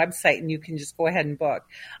website and you can just go ahead and book.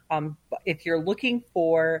 If you're looking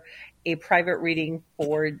for a private reading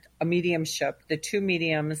for a mediumship, the two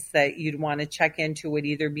mediums that you'd want to check into would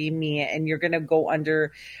either be me, and you're going to go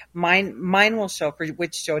under mine. Mine will show for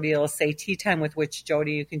Witch Jodi. It'll say Tea Time with Witch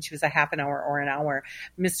Jodi. You can choose a half an hour or an hour.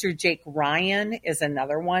 Mr. Jake Ryan is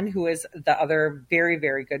another one who is the other very,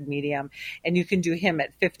 very good medium, and you can do him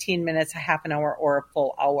at 15 minutes, a half an hour, or a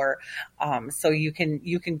full hour. So you can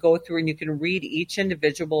go through and you can read each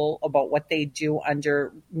individual about what they do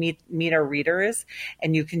under meet our readers,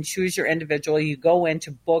 and you can choose your individual. You go in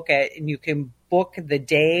to book it, and you can book the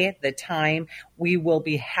day, the time. We will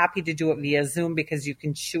be happy to do it via Zoom because you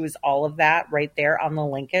can choose all of that right there on the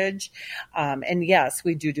linkage. And yes,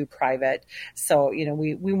 we do private. So,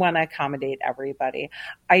 we want to accommodate everybody.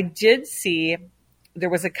 I did see there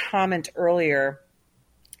was a comment earlier.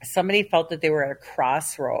 Somebody felt that they were at a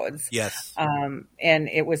crossroads. Yes. And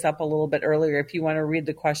it was up a little bit earlier if you want to read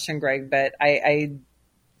the question, Greg, but I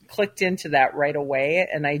clicked into that right away,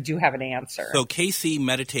 and I do have an answer. So Casey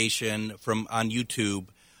Meditation on YouTube,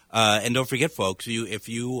 and don't forget, folks, if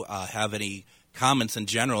you have any comments in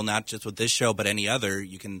general, not just with this show, but any other,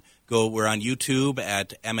 you can go. We're on YouTube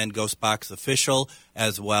at MN GhostBox Official,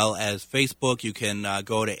 as well as Facebook. You can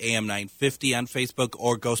go to AM 950 on Facebook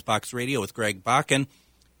or GhostBox Radio with Greg Bakken.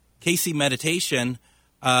 Casey Meditation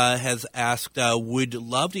has asked, would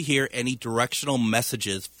love to hear any directional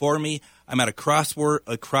messages for me. I'm at a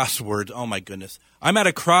crossword. Oh my goodness. I'm at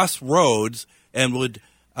a crossroads and would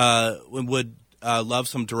love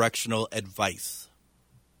some directional advice.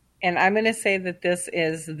 And I'm going to say that this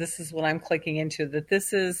is what I'm clicking into, that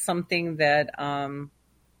this is something that,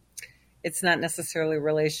 it's not necessarily a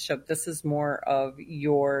relationship. This is more of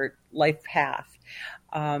your life path.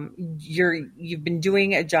 You've been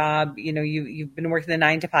doing a job, you've been working the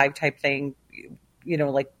 9-to-5 type thing,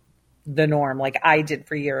 like the norm, like I did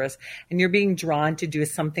for years, and you're being drawn to do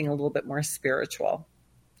something a little bit more spiritual,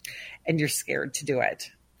 and you're scared to do it.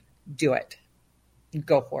 Do it.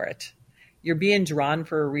 Go for it. You're being drawn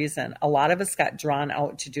for a reason. A lot of us got drawn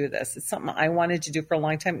out to do this. It's something I wanted to do for a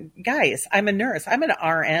long time. Guys, I'm a nurse. I'm an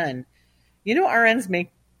RN. RNs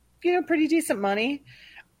make, pretty decent money.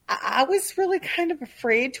 I was really kind of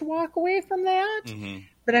afraid to walk away from that. Mm-hmm.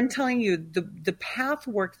 But I'm telling you, the path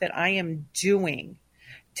work that I am doing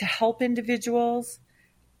to help individuals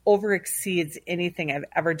over exceeds anything I've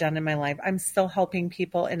ever done in my life. I'm still helping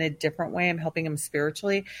people in a different way. I'm helping them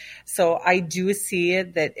spiritually. So I do see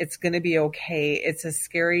it that it's going to be okay. It's a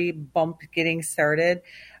scary bump getting started,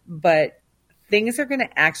 but things are going to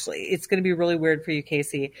it's going to be really weird for you,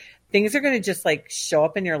 Casey. Things are going to just like show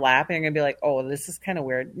up in your lap and you're going to be like, oh, this is kind of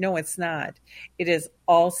weird. No, it's not. It is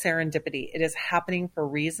all serendipity. It is happening for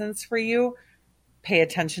reasons for you. Pay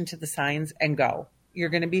attention to the signs and go. You're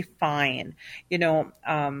going to be fine.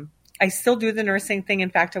 I still do the nursing thing. In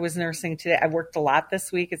fact, I was nursing today. I worked a lot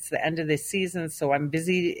this week. It's the end of the season, so I'm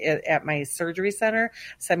busy at my surgery center.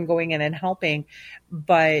 So I'm going in and helping.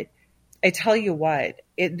 But I tell you what,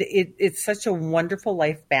 it's such a wonderful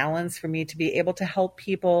life balance for me to be able to help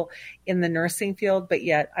people in the nursing field, but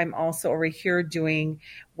yet I'm also over here doing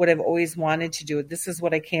what I've always wanted to do. This is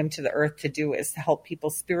what I came to the earth to do, is to help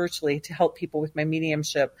people spiritually, to help people with my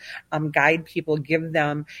mediumship, guide people, give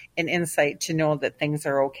them an insight to know that things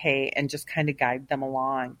are okay and just kind of guide them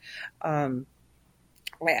along. I'm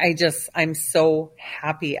so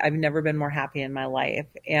happy. I've never been more happy in my life.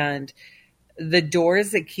 And the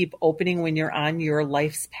doors that keep opening when you're on your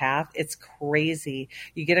life's path, it's crazy.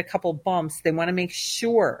 You get a couple bumps. They want to make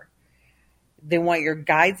sure. They want your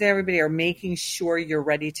guides and everybody are making sure you're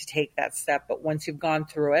ready to take that step. But once you've gone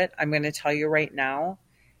through it, I'm going to tell you right now,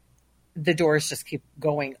 the doors just keep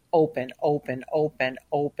going open.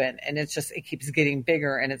 And it keeps getting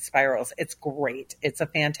bigger and it spirals. It's great. It's a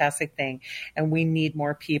fantastic thing. And we need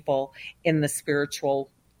more people in the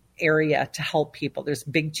spiritual area to help people. There's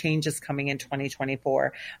big changes coming in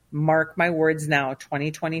 2024. Mark my words now,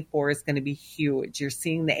 2024 is going to be huge. You're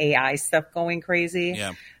seeing the AI stuff going crazy.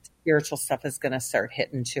 Yeah. Spiritual stuff is going to start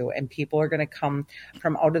hitting too. And people are going to come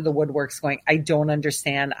from out of the woodworks going, I don't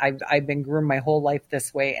understand. I've been groomed my whole life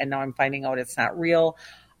this way. And now I'm finding out it's not real.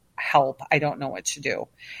 Help. I don't know what to do.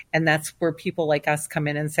 And that's where people like us come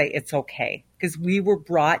in and say, it's okay. Because we were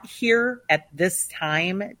brought here at this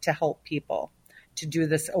time to help people, to do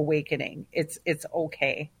this awakening. It's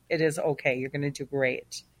okay. It is okay. You're going to do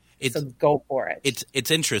great. So go for it.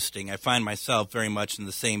 It's interesting. I find myself very much in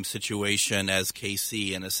the same situation as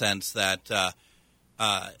KC in a sense that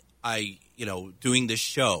I, doing this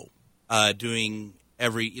show, doing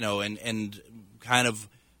every, and kind of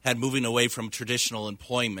had moving away from traditional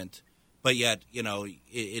employment, but yet,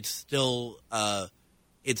 it's still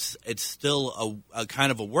it's still a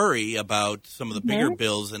kind of a worry about some of the bigger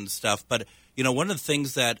bills and stuff. But one of the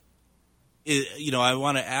things that I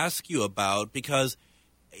want to ask you about, because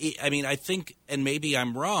I think, and maybe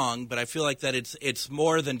I'm wrong, but I feel like that it's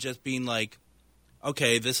more than just being like,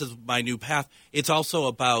 okay, this is my new path. It's also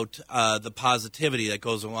about the positivity that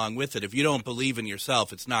goes along with it. If you don't believe in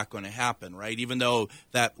yourself, it's not going to happen, right? Even though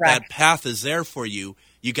that path is there for you,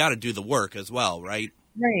 you got to do the work as well, right?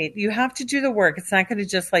 Right. You have to do the work. It's not going to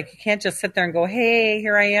just you can't just sit there and go, hey,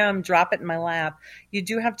 here I am, drop it in my lap. You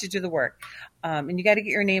do have to do the work. And you got to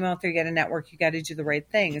get your name out there. You got to network. You got to do the right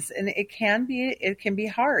things. And it can be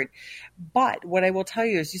hard. But what I will tell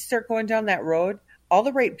you is you start going down that road, all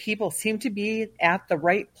the right people seem to be at the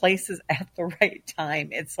right places at the right time.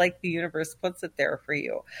 It's like the universe puts it there for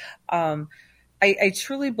you. I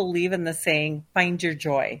truly believe in the saying, find your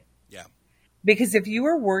joy. Yeah. Because if you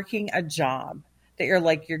are working a job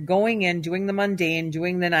that you're going in, doing the mundane,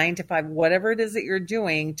 doing the 9 to 5, whatever it is that you're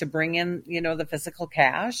doing to bring in, the physical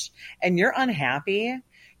cash, and you're unhappy,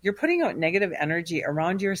 you're putting out negative energy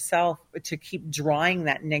around yourself to keep drawing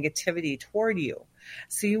that negativity toward you.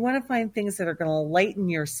 So you want to find things that are going to lighten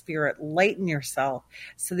your spirit, lighten yourself,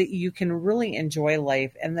 so that you can really enjoy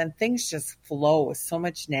life. And then things just flow so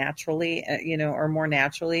much naturally, or more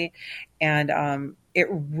naturally. And it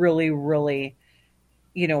really, really,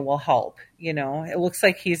 will help. It looks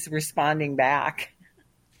like he's responding back.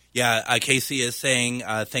 Yeah, Casey is saying,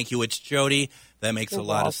 thank you, it's Jodi. That makes a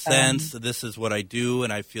lot of sense. This is what I do,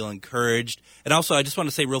 and I feel encouraged. And also, I just want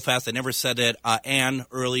to say real fast, I never said it. Anne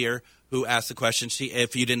earlier, who asked the question,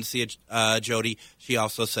 if you didn't see it, Jodi, she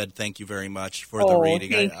also said thank you very much for the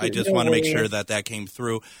reading. I just want to make sure that came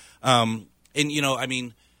through.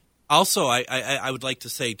 Also, I would like to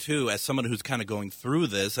say, too, as someone who's kind of going through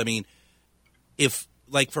this, if,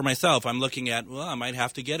 like for myself, I'm looking at, I might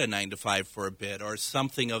have to get a 9 to 5 for a bit or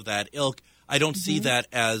something of that ilk. I don't see that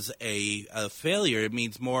as a failure. It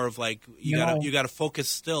means more of you got to focus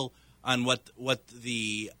still on what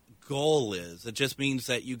the goal is. It just means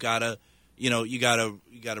that you gotta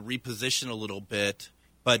reposition a little bit,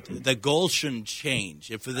 but the goal shouldn't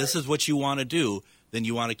change. If this is what you want to do, then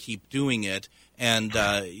you want to keep doing it, and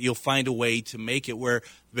you'll find a way to make it where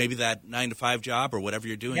maybe that 9-to-5 job or whatever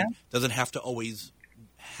you're doing doesn't have to always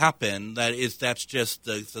happen. That's just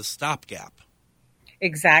the stopgap.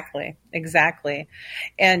 Exactly.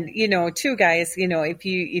 And, too, guys,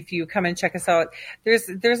 if you come and check us out,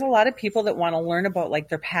 there's a lot of people that want to learn about like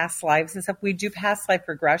their past lives and stuff. We do past life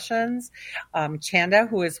regressions. Chanda,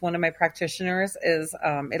 who is one of my practitioners,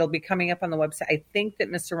 it'll be coming up on the website. I think that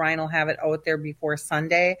Mr. Ryan will have it out there before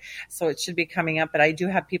Sunday, so it should be coming up. But I do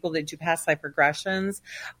have people that do past life regressions.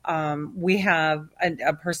 We have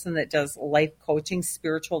a person that does life coaching,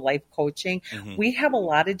 spiritual life coaching. Mm-hmm. We have a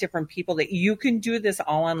lot of different people that you can do this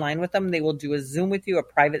all online with them. They will do a Zoom with you, a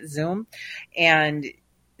private Zoom, and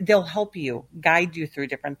they'll help you, guide you through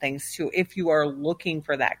different things too, if you are looking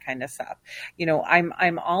for that kind of stuff.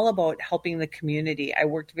 I'm all about helping the community. I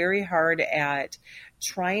worked very hard at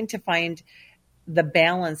trying to find the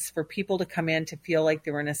balance for people to come in to feel like they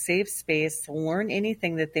were in a safe space to learn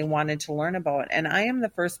anything that they wanted to learn about. And I am the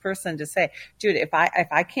first person to say, dude, if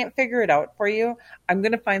I can't figure it out for you, I'm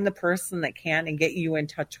going to find the person that can and get you in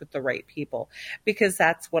touch with the right people, because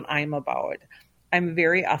that's what I'm about. I'm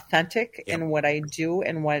very authentic in what I do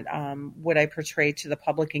and what I portray to the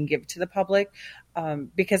public and give to the public,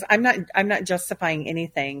 because I'm not justifying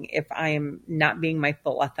anything if I am not being my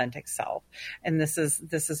full authentic self. And this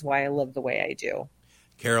is why I live the way I do.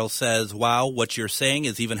 Carol says, "Wow, what you're saying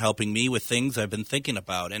is even helping me with things I've been thinking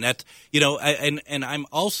about." And that, and I'm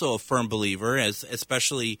also a firm believer,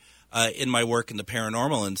 especially in my work in the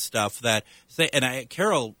paranormal and stuff,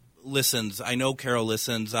 Carol listens. I know Carol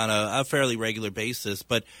listens on a fairly regular basis,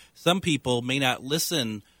 but some people may not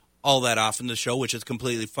listen all that often to the show, which is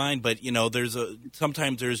completely fine. But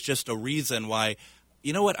sometimes there's just a reason why.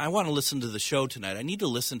 You know what? I want to listen to the show tonight. I need to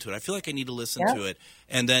listen to it. I feel like I need to listen to it.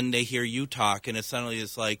 And then they hear you talk, and it suddenly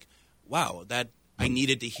is like, wow, that I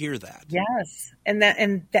needed to hear that. Yes, and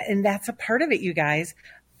that's a part of it, you guys.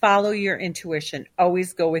 Follow your intuition.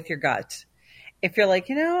 Always go with your gut. If you're like,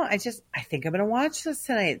 I think I'm going to watch this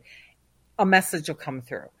tonight, a message will come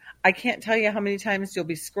through. I can't tell you how many times you'll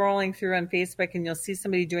be scrolling through on Facebook and you'll see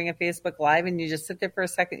somebody doing a Facebook Live and you just sit there for a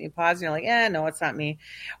second, you pause and you're like, no, it's not me.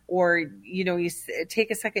 Or, you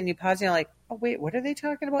take a second, you pause and you're like, oh, wait, what are they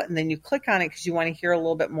talking about? And then you click on it because you want to hear a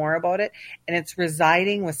little bit more about it. And it's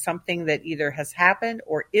residing with something that either has happened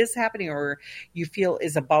or is happening or you feel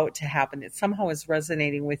is about to happen. It somehow is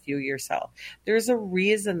resonating with you yourself. There's a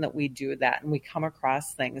reason that we do that, and we come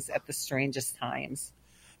across things at the strangest times.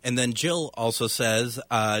 And then Jill also says,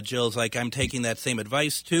 Jill's like, I'm taking that same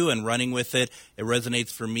advice too and running with it. It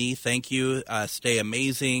resonates for me. Thank you. Stay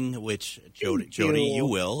amazing, which Jodi, you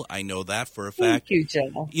will. I know that for a fact. Thank you,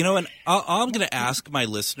 Jill. And I'm going to ask my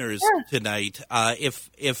listeners tonight,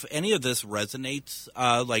 if any of this resonates,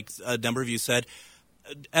 like a number of you said,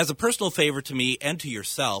 as a personal favor to me and to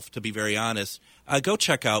yourself, to be very honest, go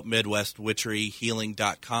check out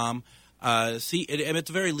MidwestWitcheryHealing.com. See, and at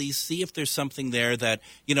the very least, see if there's something there that,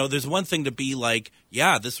 there's one thing to be like,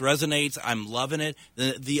 yeah, this resonates, I'm loving it.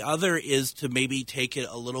 The other is to maybe take it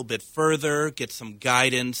a little bit further, get some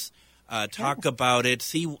guidance, talk about it,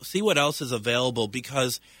 see what else is available,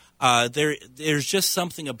 because there's just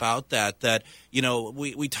something about that,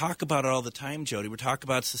 we talk about it all the time, Jodi. We talk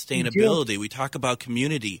about sustainability. We talk about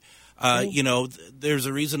community. There's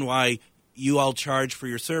a reason why you all charge for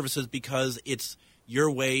your services, because it's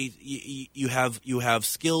your way. You have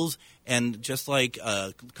skills, and just like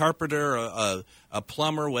a carpenter, a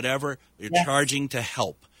plumber, whatever, you're charging to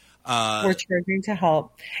help. We're charging to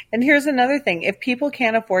help. And here's another thing. If people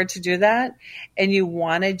can't afford to do that and you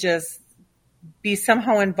want to just be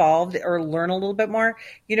somehow involved or learn a little bit more,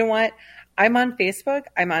 you know what? I'm on Facebook.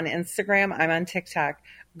 I'm on Instagram. I'm on TikTok.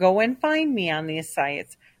 Go and find me on these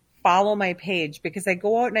sites. Follow my page, because I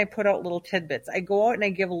go out and I put out little tidbits. I go out and I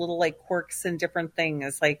give a little like quirks and different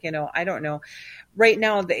things. Like, I don't know. Right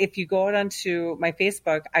now, if you go out onto my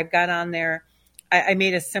Facebook, I've got on there, I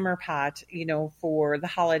made a simmer pot, for the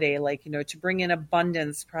holiday, like, to bring in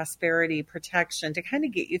abundance, prosperity, protection, to kind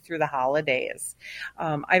of get you through the holidays.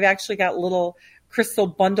 I've actually got little crystal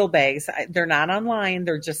bundle bags. They're not online.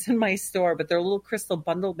 They're just in my store, but they're little crystal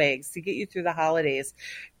bundle bags to get you through the holidays,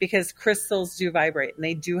 because crystals do vibrate and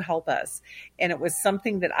they do help us. And it was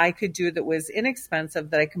something that I could do that was inexpensive,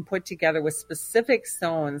 that I can put together with specific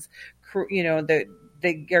stones, that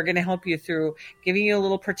they are going to help you through giving you a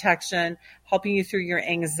little protection, helping you through your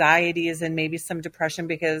anxieties and maybe some depression,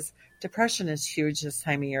 because depression is huge this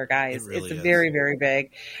time of year, guys. It's very, very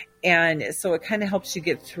big. And so it kind of helps you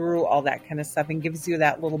get through all that kind of stuff and gives you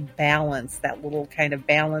that little balance, that little kind of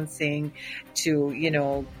balancing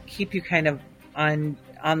to, keep you kind of on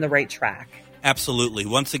the right track. Absolutely.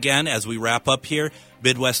 Once again, as we wrap up here,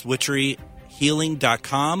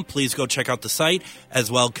 MidwestWitcheryHealing.com. Please go check out the site.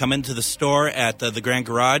 As well, come into the store at the Grand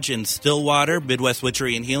Garage in Stillwater, Midwest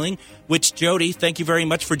Witchery and Healing. Which, Jodi, thank you very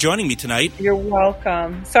much for joining me tonight. You're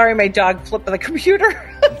welcome. Sorry, my dog flipped the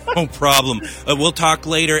computer. No problem. We'll talk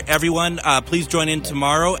later. Everyone, please join in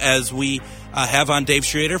tomorrow as we have on Dave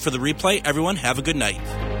Schrader for the replay. Everyone, have a good night.